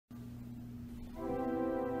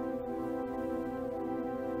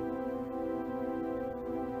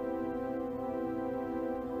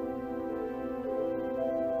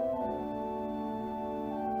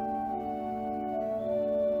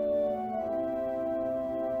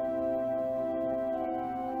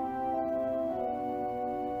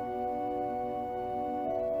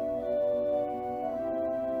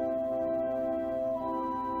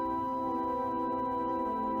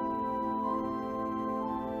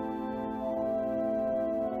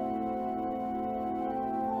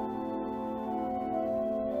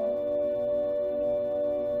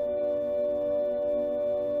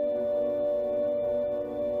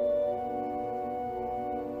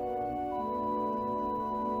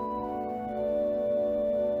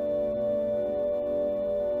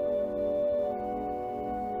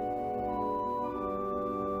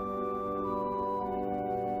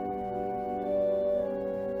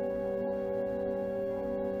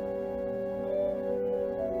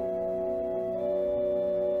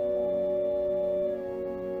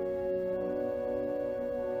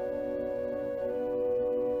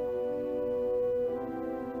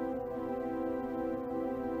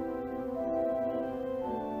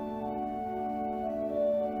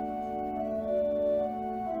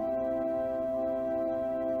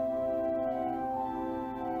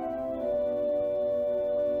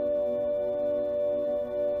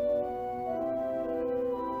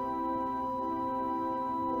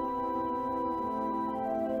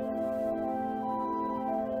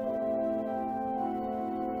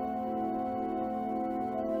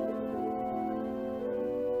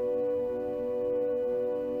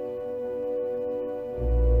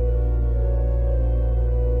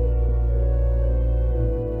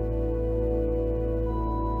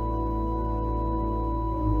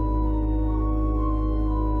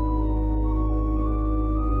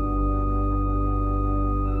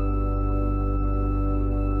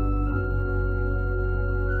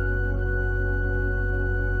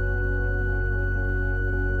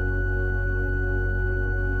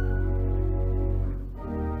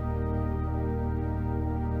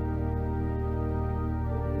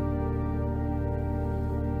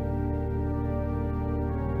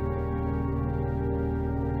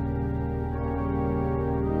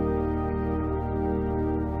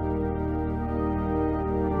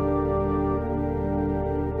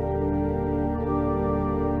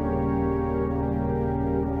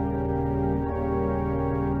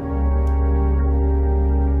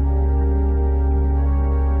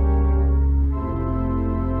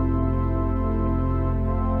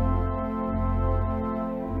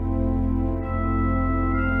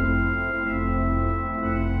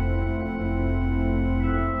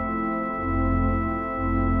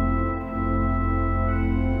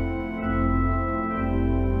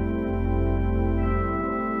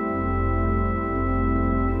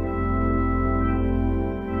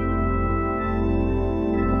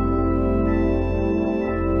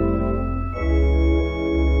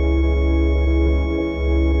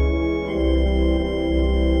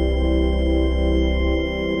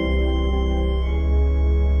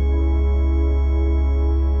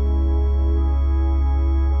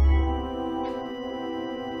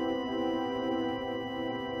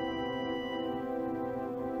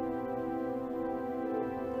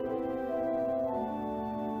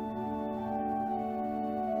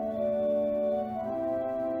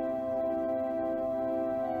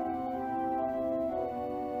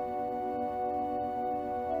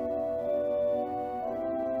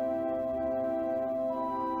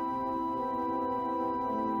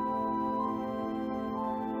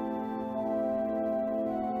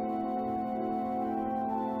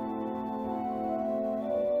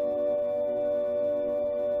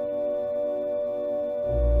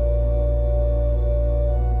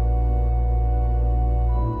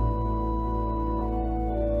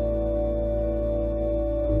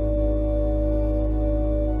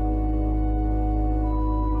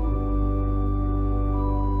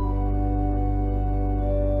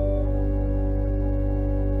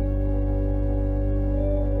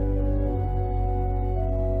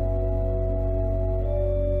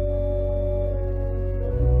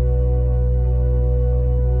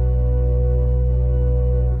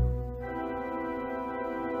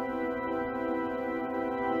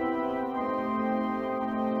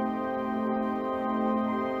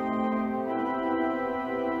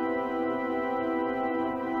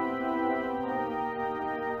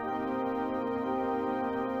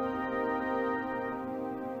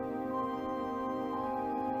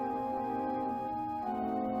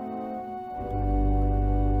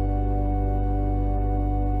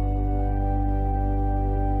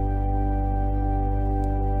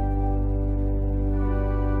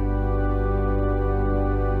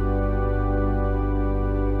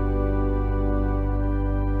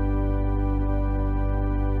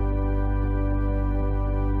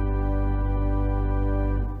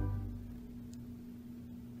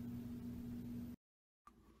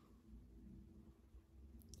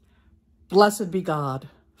Blessed be God,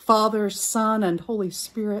 Father, Son, and Holy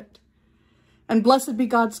Spirit, and blessed be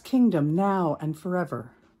God's kingdom now and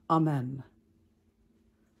forever. Amen.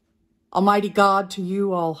 Almighty God, to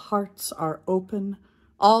you all hearts are open,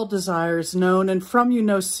 all desires known, and from you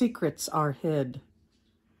no secrets are hid.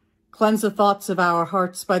 Cleanse the thoughts of our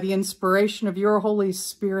hearts by the inspiration of your Holy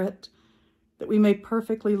Spirit, that we may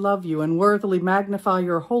perfectly love you and worthily magnify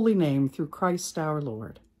your holy name through Christ our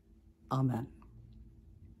Lord. Amen.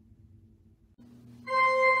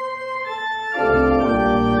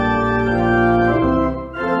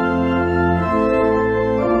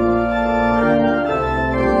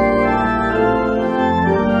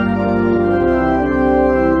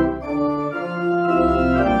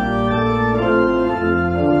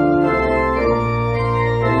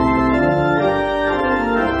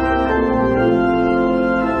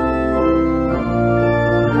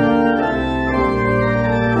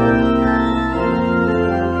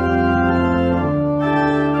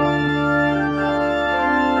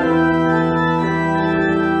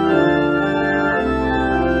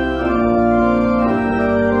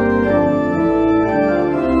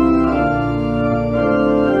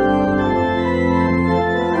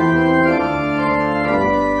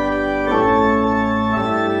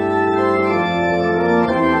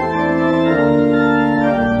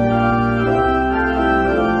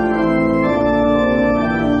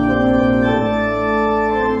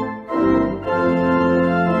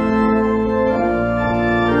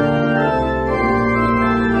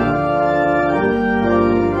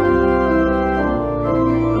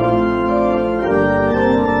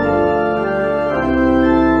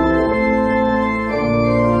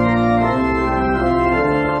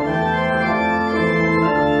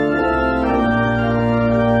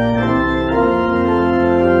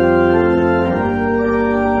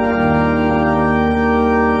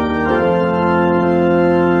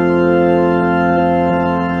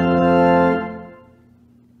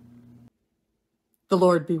 The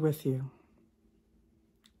Lord be with you.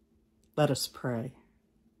 Let us pray.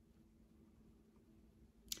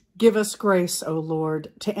 Give us grace, O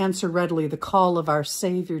Lord, to answer readily the call of our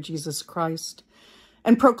Savior, Jesus Christ,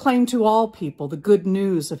 and proclaim to all people the good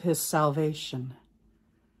news of his salvation,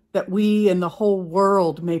 that we and the whole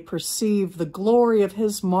world may perceive the glory of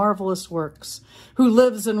his marvelous works, who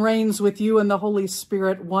lives and reigns with you and the Holy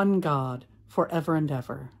Spirit, one God, forever and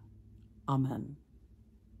ever. Amen.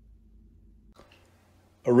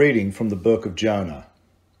 A reading from the book of Jonah.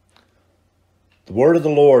 The word of the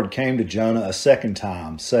Lord came to Jonah a second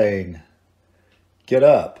time, saying, Get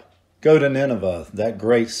up, go to Nineveh, that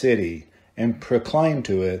great city, and proclaim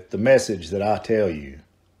to it the message that I tell you.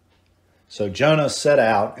 So Jonah set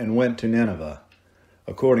out and went to Nineveh,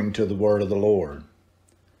 according to the word of the Lord.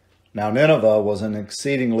 Now Nineveh was an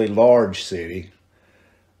exceedingly large city,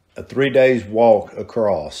 a 3 days' walk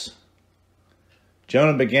across.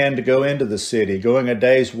 Jonah began to go into the city, going a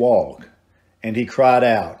day's walk, and he cried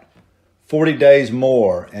out, 40 days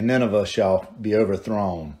more, and Nineveh shall be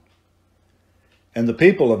overthrown. And the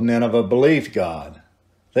people of Nineveh believed God.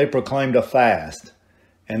 They proclaimed a fast,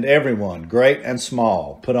 and everyone, great and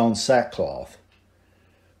small, put on sackcloth.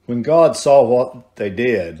 When God saw what they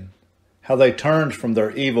did, how they turned from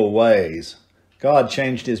their evil ways, God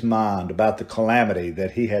changed his mind about the calamity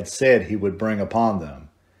that he had said he would bring upon them,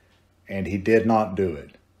 and he did not do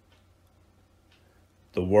it.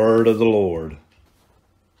 The word of the Lord.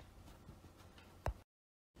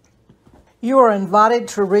 You are invited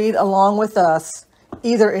to read along with us,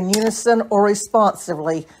 either in unison or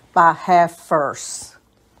responsively by half verse.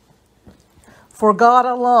 For God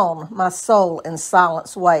alone my soul in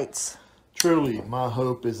silence waits. Truly, my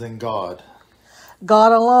hope is in God.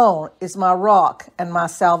 God alone is my rock and my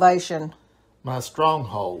salvation, my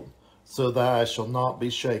stronghold, so that I shall not be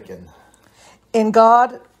shaken. In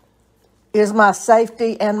God is my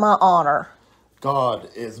safety and my honor. God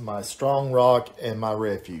is my strong rock and my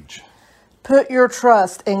refuge. Put your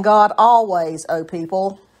trust in God always, O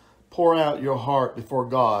people. Pour out your heart before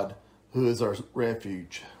God, who is our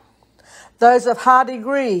refuge. Those of high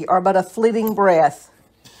degree are but a fleeting breath.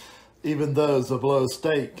 Even those of low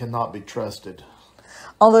estate cannot be trusted.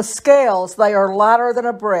 On the scales they are lighter than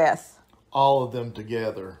a breath. All of them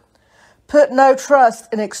together. Put no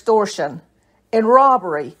trust in extortion. In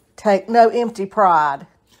robbery, take no empty pride.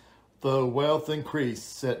 Though wealth increase,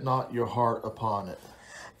 set not your heart upon it.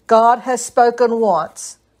 God has spoken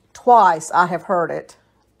once. Twice I have heard it.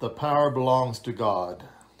 The power belongs to God.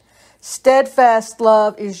 Steadfast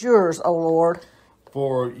love is yours, O Lord.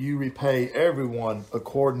 For you repay everyone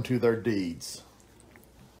according to their deeds.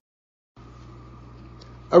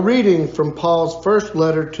 A reading from Paul's first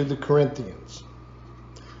letter to the Corinthians.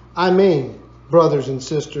 I mean, brothers and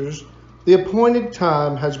sisters, the appointed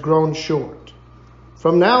time has grown short.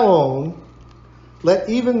 From now on, let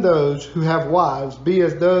even those who have wives be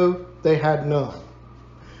as though they had none,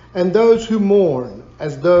 and those who mourn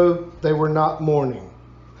as though they were not mourning,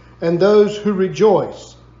 and those who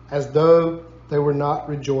rejoice as though they were not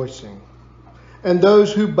rejoicing, and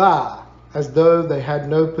those who buy as though they had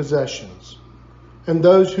no possessions, and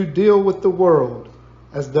those who deal with the world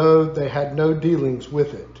as though they had no dealings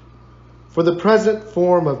with it. For the present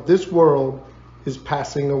form of this world is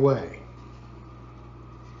passing away.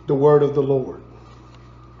 The word of the Lord.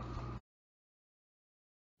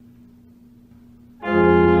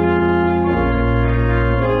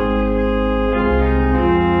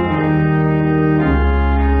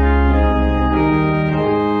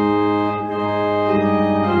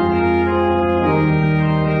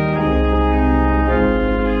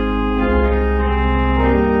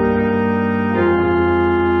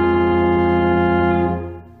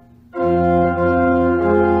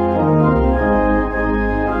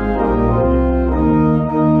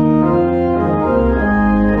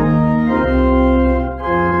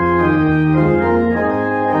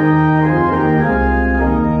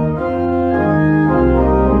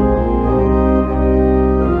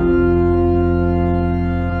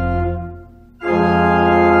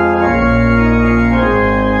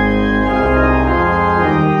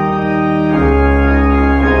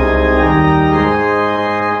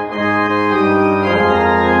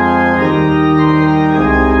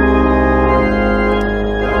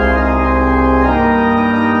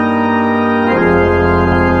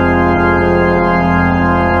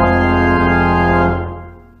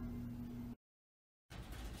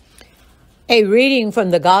 A reading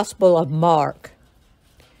from the Gospel of Mark.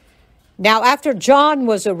 Now, after John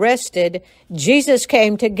was arrested, Jesus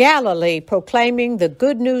came to Galilee, proclaiming the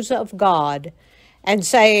good news of God, and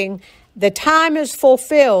saying, "The time is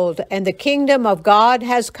fulfilled, and the kingdom of God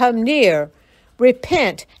has come near.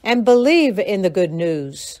 Repent and believe in the good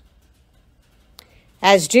news."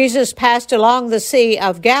 As Jesus passed along the Sea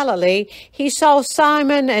of Galilee, he saw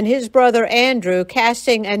Simon and his brother Andrew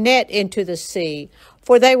casting a net into the sea,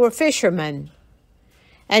 for they were fishermen.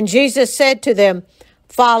 And Jesus said to them,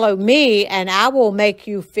 "Follow me, and I will make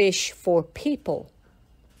you fish for people."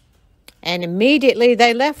 And immediately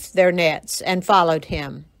they left their nets and followed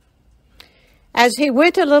him. As he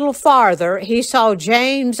went a little farther, he saw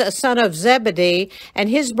James, son of Zebedee, and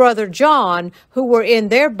his brother John, who were in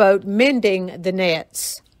their boat mending the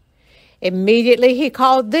nets. Immediately he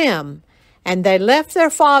called them, and they left their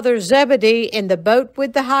father Zebedee in the boat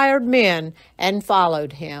with the hired men and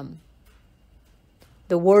followed him.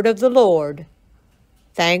 The word of the Lord.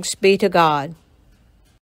 Thanks be to God.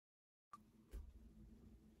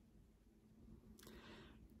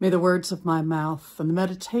 May the words of my mouth and the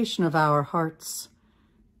meditation of our hearts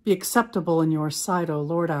be acceptable in your sight, O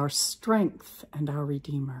Lord, our strength and our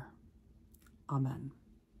Redeemer. Amen.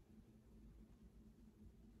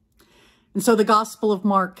 And so the Gospel of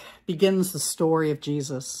Mark begins the story of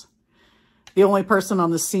Jesus. The only person on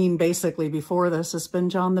the scene basically before this has been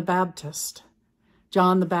John the Baptist.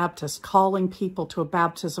 John the Baptist calling people to a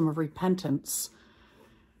baptism of repentance.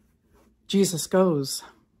 Jesus goes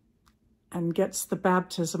and gets the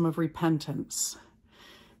baptism of repentance.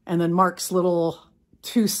 And then Mark's little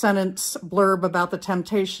 2-sentence blurb about the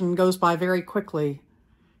temptation goes by very quickly.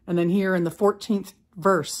 And then here in the 14th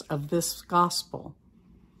verse of this gospel,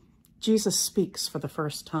 Jesus speaks for the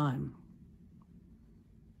first time.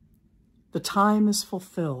 The time is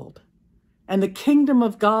fulfilled, and the kingdom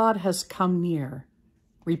of God has come near.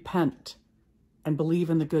 Repent and believe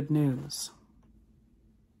in the good news.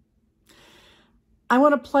 I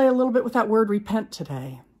want to play a little bit with that word repent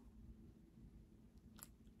today.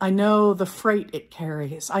 I know the freight it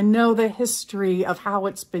carries. I know the history of how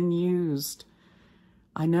it's been used.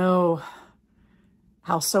 I know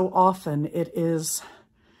how so often it is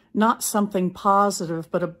not something positive,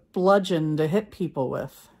 but a bludgeon to hit people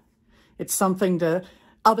with. It's something that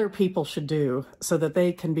other people should do so that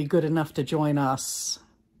they can be good enough to join us.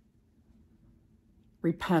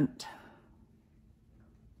 Repent.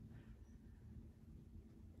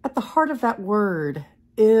 At the heart of that word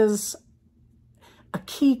is a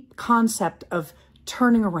key concept of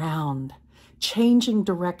turning around, changing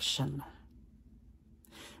direction.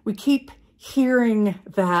 We keep hearing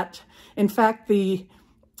that. In fact, the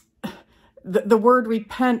word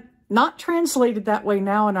repent, not translated that way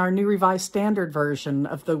now in our New Revised Standard Version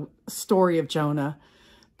of the story of Jonah,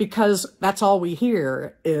 because that's all we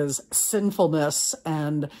hear is sinfulness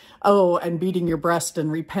and beating your breast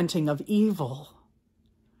and repenting of evil.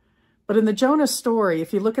 But in the Jonah story,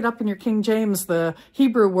 if you look it up in your King James, the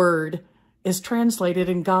Hebrew word is translated,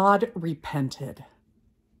 and God repented.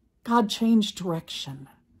 God changed direction.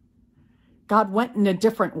 God went in a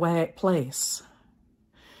different place.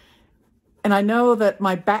 And I know that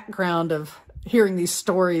my background of hearing these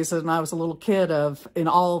stories when I was a little kid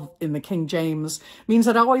in the King James means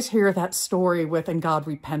that I always hear that story with, and God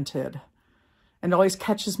repented. And it always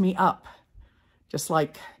catches me up. Just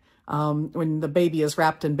like when the baby is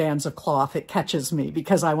wrapped in bands of cloth, it catches me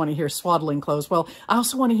because I want to hear swaddling clothes. Well, I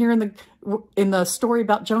also want to hear in the story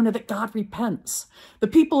about Jonah that God repents. The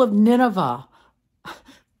people of Nineveh,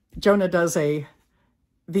 Jonah does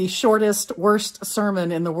the shortest, worst sermon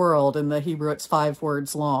in the world. In the Hebrew, it's 5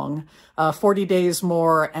 words long. 40 days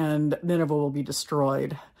more and Nineveh will be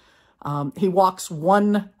destroyed. He walks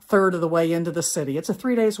 1/3 of the way into the city. It's a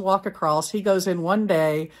 3 days walk across. He goes in one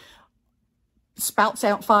day, spouts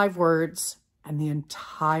out 5 words, and the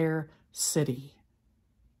entire city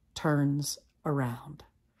turns around,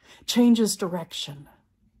 changes direction.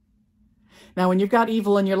 Now, when you've got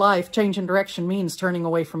evil in your life, changing direction means turning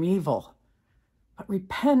away from evil. But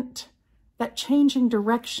repent, that changing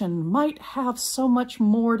direction might have so much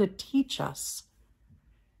more to teach us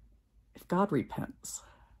if God repents.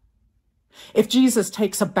 If Jesus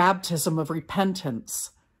takes a baptism of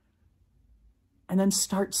repentance and then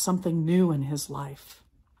starts something new in his life.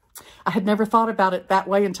 I had never thought about it that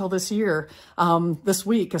way until this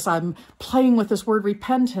week, as I'm playing with this word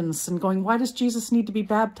repentance and going, why does Jesus need to be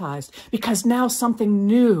baptized? Because now something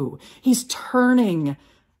new. He's turning,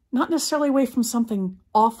 not necessarily away from something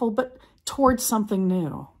awful, but towards something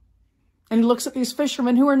new. And he looks at these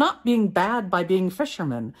fishermen who are not being bad by being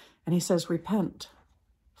fishermen. And he says, repent,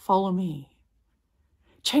 follow me,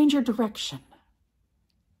 change your direction.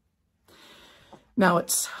 Now,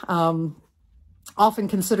 it's often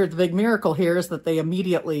considered the big miracle here is that they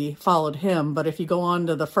immediately followed him. But if you go on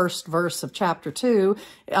to the first verse of chapter 2,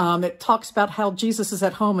 it talks about how Jesus is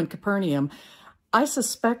at home in Capernaum. I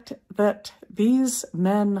suspect that these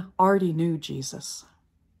men already knew Jesus.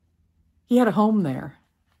 He had a home there.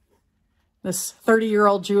 This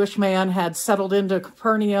 30-year-old Jewish man had settled into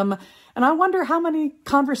Capernaum, and I wonder how many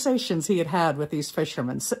conversations he had had with these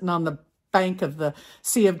fishermen sitting on the bank of the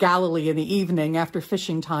Sea of Galilee in the evening after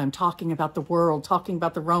fishing time, talking about the world, talking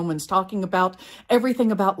about the Romans, talking about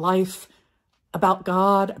everything about life, about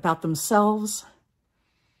God, about themselves.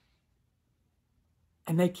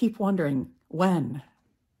 And they keep wondering, when?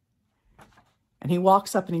 And he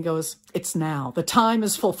walks up and he goes, it's now. The time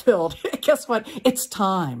is fulfilled. Guess what? It's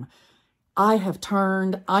time. I have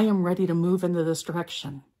turned. I am ready to move into this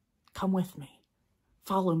direction. Come with me.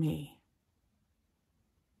 Follow me.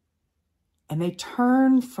 And they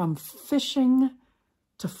turn from fishing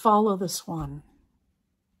to follow this one.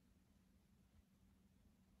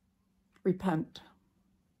 Repent.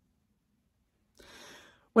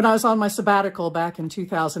 When I was on my sabbatical back in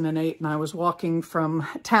 2008, and I was walking from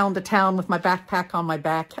town to town with my backpack on my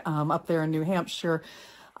back up there in New Hampshire,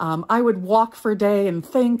 I would walk for a day and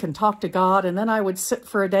think and talk to God, and then I would sit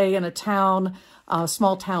for a day in a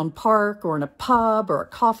small town park or in a pub or a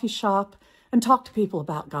coffee shop and talk to people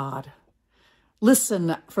about God.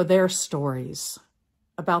 Listen for their stories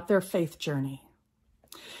about their faith journey.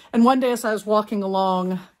 And one day as I was walking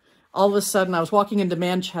along, all of a sudden I was walking into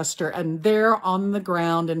Manchester, and there on the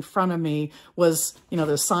ground in front of me was,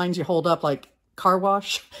 those signs you hold up like car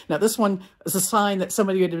wash. Now this one is a sign that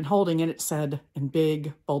somebody had been holding, and it said in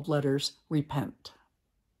big bold letters, repent.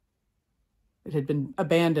 It had been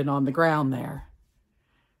abandoned on the ground there.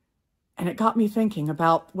 And it got me thinking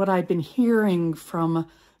about what I'd been hearing from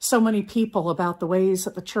so many people about the ways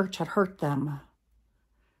that the church had hurt them,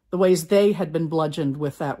 the ways they had been bludgeoned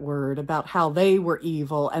with that word, about how they were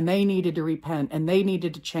evil and they needed to repent and they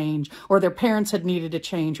needed to change, or their parents had needed to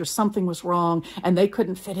change, or something was wrong and they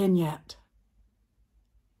couldn't fit in yet.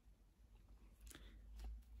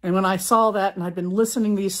 And when I saw that and I'd been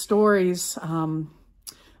listening to these stories,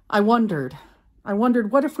 I wondered,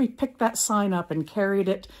 what if we picked that sign up and carried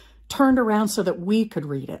it, turned around so that we could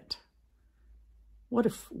read it? What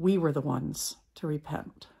if we were the ones to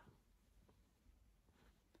repent?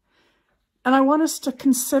 And I want us to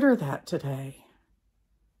consider that today.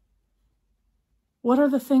 What are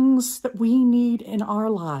the things that we need in our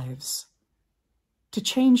lives to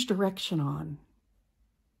change direction on?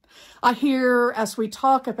 I hear as we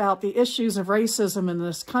talk about the issues of racism in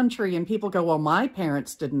this country, and people go, well, my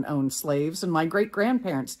parents didn't own slaves and my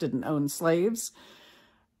great-grandparents didn't own slaves.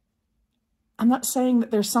 I'm not saying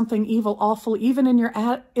that there's something evil, awful, even in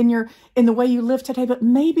the way you live today, but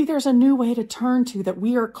maybe there's a new way to turn to, that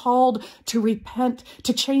we are called to repent,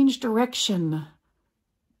 to change direction,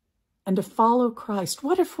 and to follow Christ?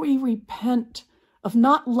 What if we repent of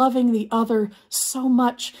not loving the other so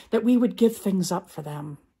much that we would give things up for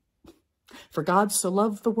them? For God so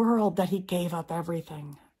loved the world that he gave up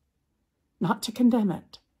everything, not to condemn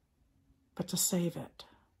it, but to save it.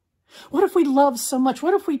 What if we loved so much?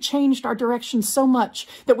 What if we changed our direction so much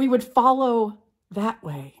that we would follow that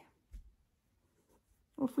way?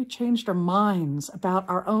 What if we changed our minds about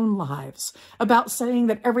our own lives, about saying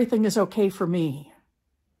that everything is okay for me,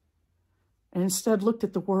 and instead looked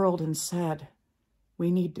at the world and said,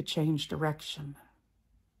 we need to change direction.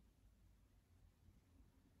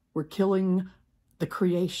 We're killing the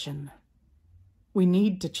creation. We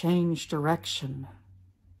need to change direction.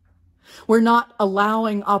 We're not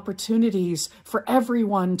allowing opportunities for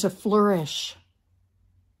everyone to flourish.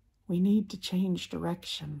 We need to change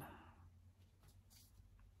direction.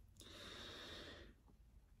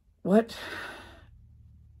 What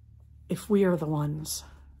if we are the ones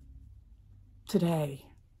today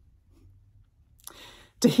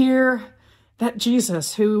to hear that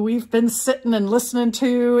Jesus, who we've been sitting and listening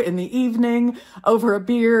to in the evening over a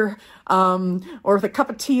beer or with a cup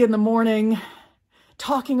of tea in the morning,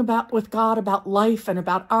 talking with God about life and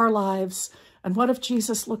about our lives? And what if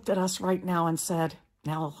Jesus looked at us right now and said,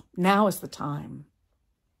 now is the time?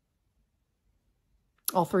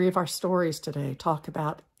 All three of our stories today talk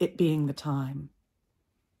about it being the time.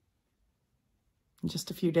 In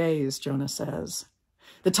just a few days, Jonah says.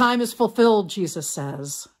 The time is fulfilled, Jesus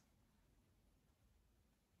says.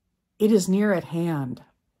 It is near at hand,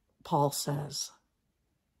 Paul says.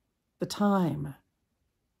 The time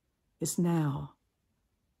is now,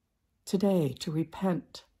 today, to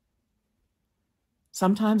repent.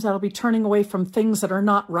 Sometimes that'll be turning away from things that are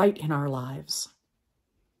not right in our lives.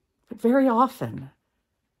 But very often,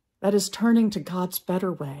 that is turning to God's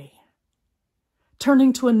better way,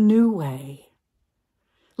 turning to a new way,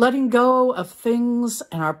 letting go of things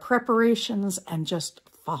and our preparations and just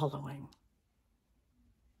following.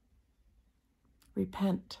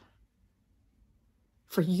 Repent.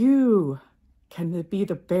 For you can be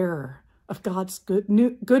the bearer of God's good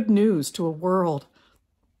news to a world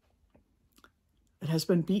that has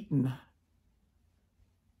been beaten,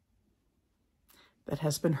 that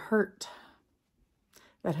has been hurt,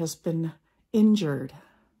 that has been injured.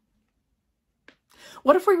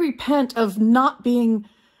 What if we repent of not being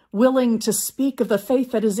willing to speak of the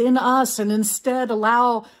faith that is in us and instead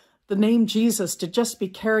allow the name Jesus to just be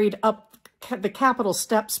carried up the Capitol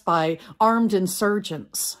steps by armed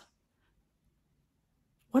insurgents?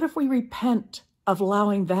 What if we repent of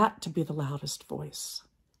allowing that to be the loudest voice?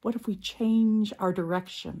 What if we change our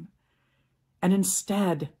direction and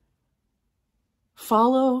instead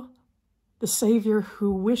follow the Savior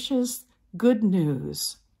who wishes good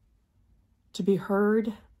news to be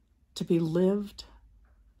heard, to be lived,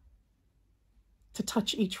 to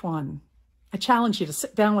touch each one? I challenge you to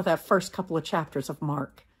sit down with that first couple of chapters of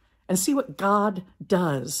Mark and see what God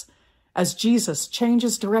does as Jesus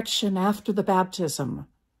changes direction after the baptism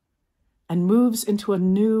and moves into a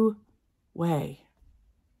new way.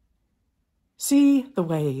 See the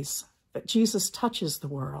ways that Jesus touches the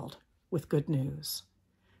world with good news,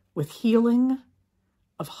 with healing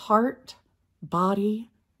of heart,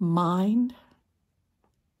 body, mind,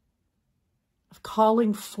 of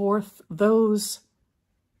calling forth those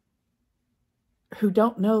who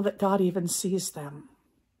don't know that God even sees them,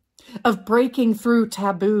 of breaking through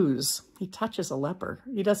taboos. He touches a leper.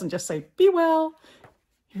 He doesn't just say, be well.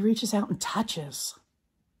 He reaches out and touches.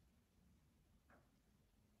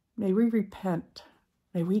 May we repent.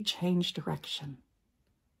 May we change direction.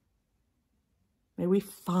 May we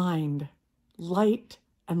find light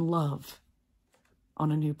and love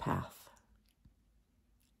on a new path.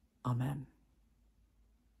 Amen.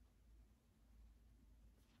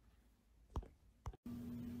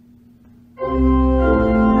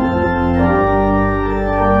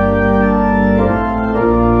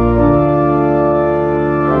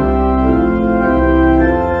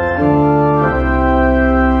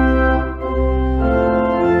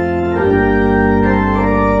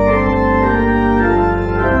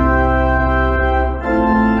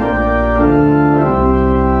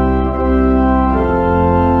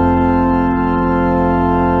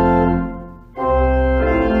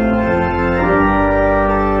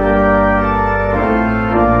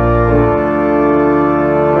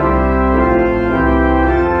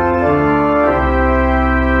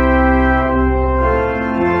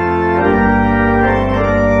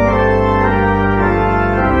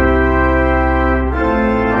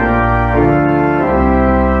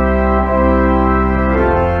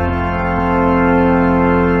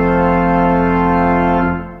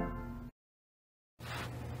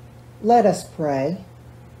 Let us pray.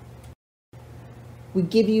 We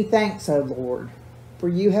give you thanks, O Lord, for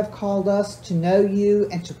you have called us to know you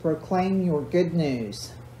and to proclaim your good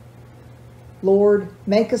news. Lord,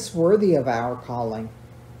 make us worthy of our calling.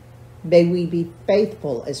 May we be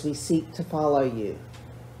faithful as we seek to follow you.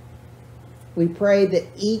 We pray that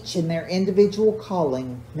each in their individual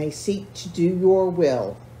calling may seek to do your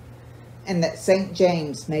will, and that St.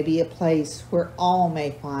 James may be a place where all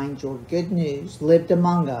may find your good news lived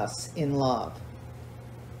among us in love.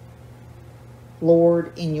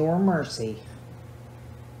 Lord, in your mercy,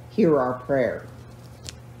 hear our prayer.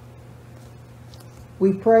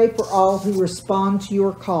 We pray for all who respond to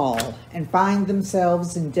your call and find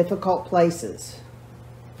themselves in difficult places,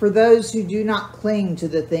 for those who do not cling to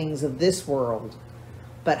the things of this world,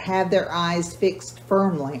 but have their eyes fixed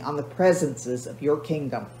firmly on the presences of your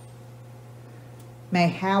kingdom. May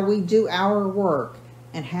how we do our work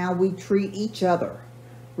and how we treat each other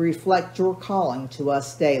reflect your calling to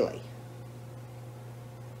us daily.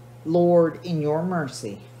 Lord, in your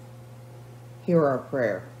mercy, hear our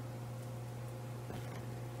prayer.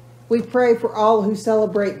 We pray for all who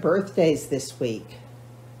celebrate birthdays this week,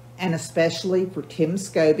 and especially for Tim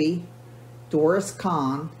Scobie, Doris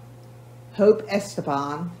Kahn, Hope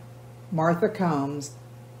Esteban, Martha Combs,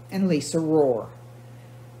 and Lisa Rohr.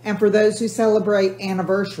 And for those who celebrate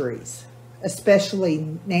anniversaries,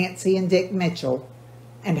 especially Nancy and Dick Mitchell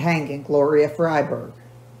and Hank and Gloria Freiberg.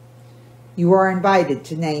 You are invited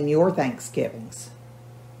to name your Thanksgivings.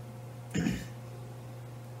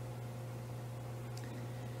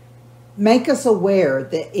 Make us aware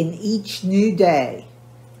that in each new day,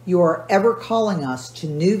 you are ever calling us to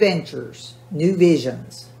new ventures, new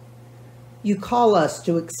visions. You call us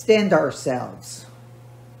to extend ourselves.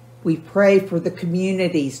 We pray for the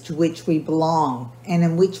communities to which we belong and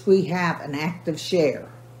in which we have an active share.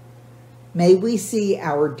 May we see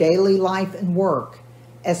our daily life and work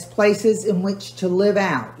as places in which to live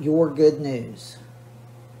out your good news.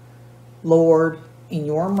 Lord, in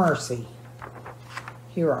your mercy,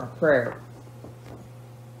 hear our prayer.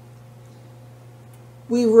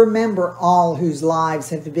 We remember all whose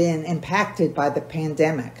lives have been impacted by the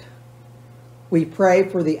pandemic. We pray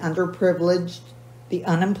for the underprivileged, the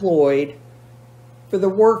unemployed, for the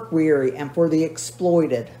work-weary, and for the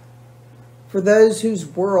exploited, for those whose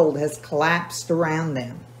world has collapsed around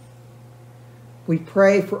them. We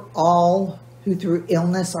pray for all who through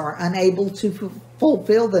illness are unable to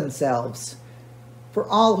fulfill themselves, for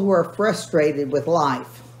all who are frustrated with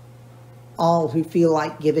life, all who feel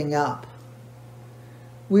like giving up.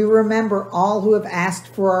 We remember all who have asked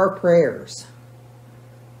for our prayers,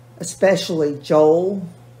 especially Joel,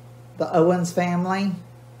 the Owens family,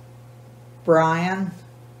 Brian,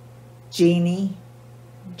 Jeannie,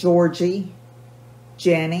 Georgie,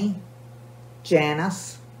 Jenny,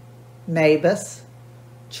 Janice, Mavis,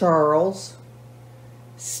 Charles,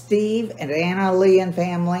 Steve and Anna Lee and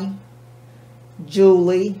family,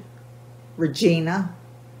 Julie, Regina,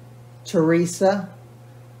 Teresa,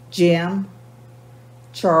 Jim,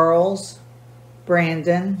 Charles,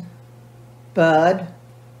 Brandon, Bud,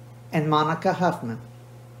 and Monica Huffman.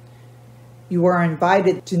 You are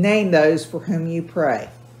invited to name those for whom you pray.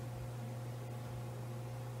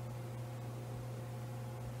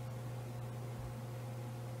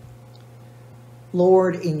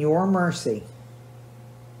 Lord, in your mercy,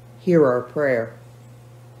 hear our prayer.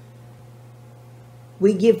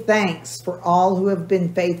 We give thanks for all who have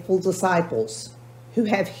been faithful disciples, who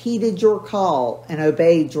have heeded your call and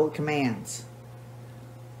obeyed your commands.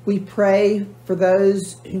 We pray for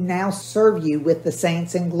those who now serve you with the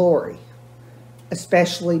saints in glory,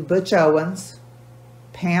 especially Butch Owens,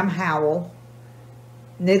 Pam Howell,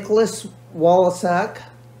 Nicholas Wallaceck,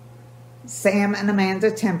 Sam and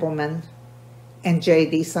Amanda Templeman, and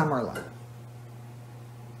J.D. Summerlin.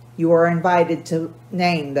 You are invited to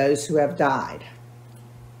name those who have died.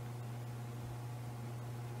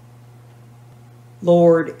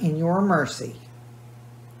 Lord, in your mercy,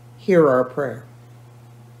 hear our prayer.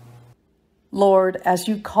 Lord, as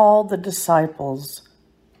you called the disciples,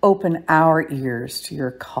 open our ears to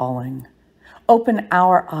your calling. Open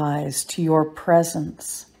our eyes to your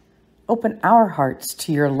presence. Open our hearts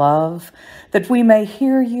to your love, that we may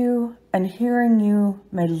hear you, and hearing you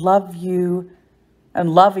may love you,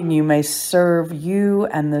 and loving you may serve you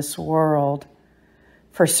and this world.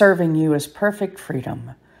 For serving you is perfect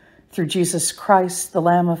freedom. Through Jesus Christ, the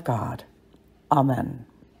Lamb of God. Amen.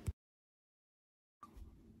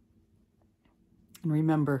 And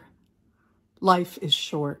remember, life is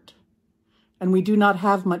short, and we do not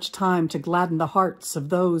have much time to gladden the hearts of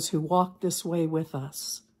those who walk this way with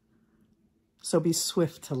us. So be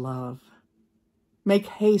swift to love. Make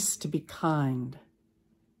haste to be kind.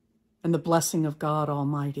 And the blessing of God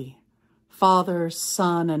Almighty, Father,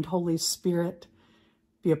 Son, and Holy Spirit,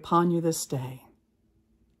 be upon you this day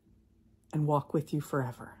and walk with you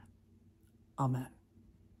forever. Amen.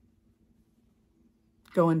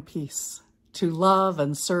 Go in peace to love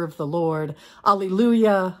and serve the Lord.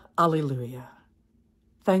 Alleluia, alleluia.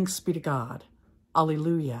 Thanks be to God.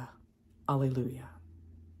 Alleluia, alleluia.